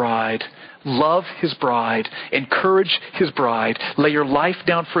his bride. Love his bride. Encourage his bride. Lay your life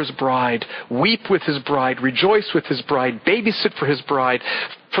down for his bride. Weep with his bride. Rejoice with his bride. Babysit for his bride.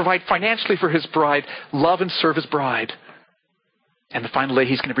 Provide financially for his bride. Love and serve his bride. And the final day,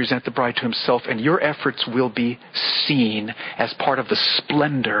 he's going to present the bride to himself, and your efforts will be seen as part of the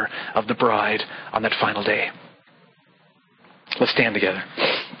splendor of the bride on that final day. Let's stand together.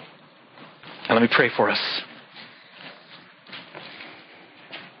 And let me pray for us.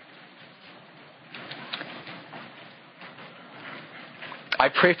 I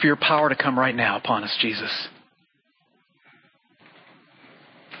pray for your power to come right now upon us, Jesus.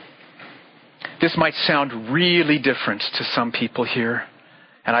 This might sound really different to some people here.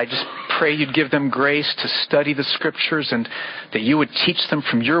 And I just pray you'd give them grace to study the Scriptures and that you would teach them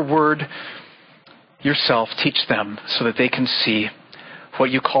from your word yourself. Teach them so that they can see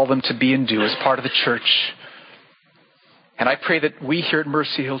what you call them to be and do as part of the church. And I pray that we here at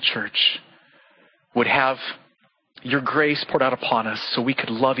Mercy Hill Church would have your grace poured out upon us so we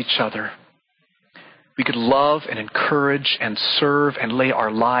could love each other. We could love and encourage and serve and lay our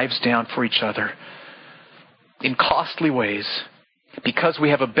lives down for each other in costly ways because we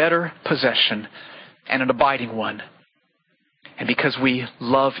have a better possession and an abiding one. And because we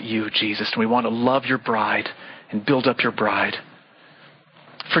love you, Jesus, and we want to love your bride and build up your bride.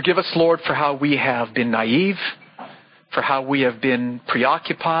 Forgive us, Lord, for how we have been naive, for how we have been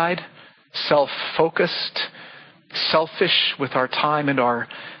preoccupied, self-focused, selfish with our time and our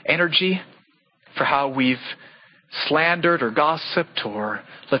energy, for how we've slandered or gossiped or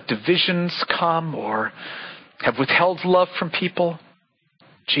let divisions come or have withheld love from people.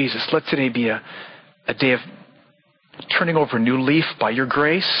 Jesus, let today be a day of turning over a new leaf by your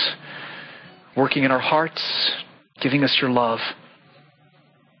grace, working in our hearts, giving us your love.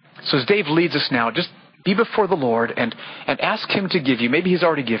 So as Dave leads us now, just be before the Lord and ask him to give you. Maybe he's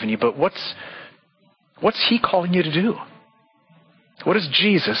already given you, but what's he calling you to do? What is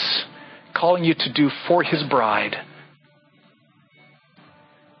Jesus calling you to do for his bride?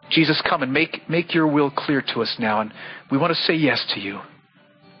 Jesus, come and make your will clear to us now. And we want to say yes to you.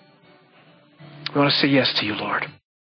 We want to say yes to you, Lord.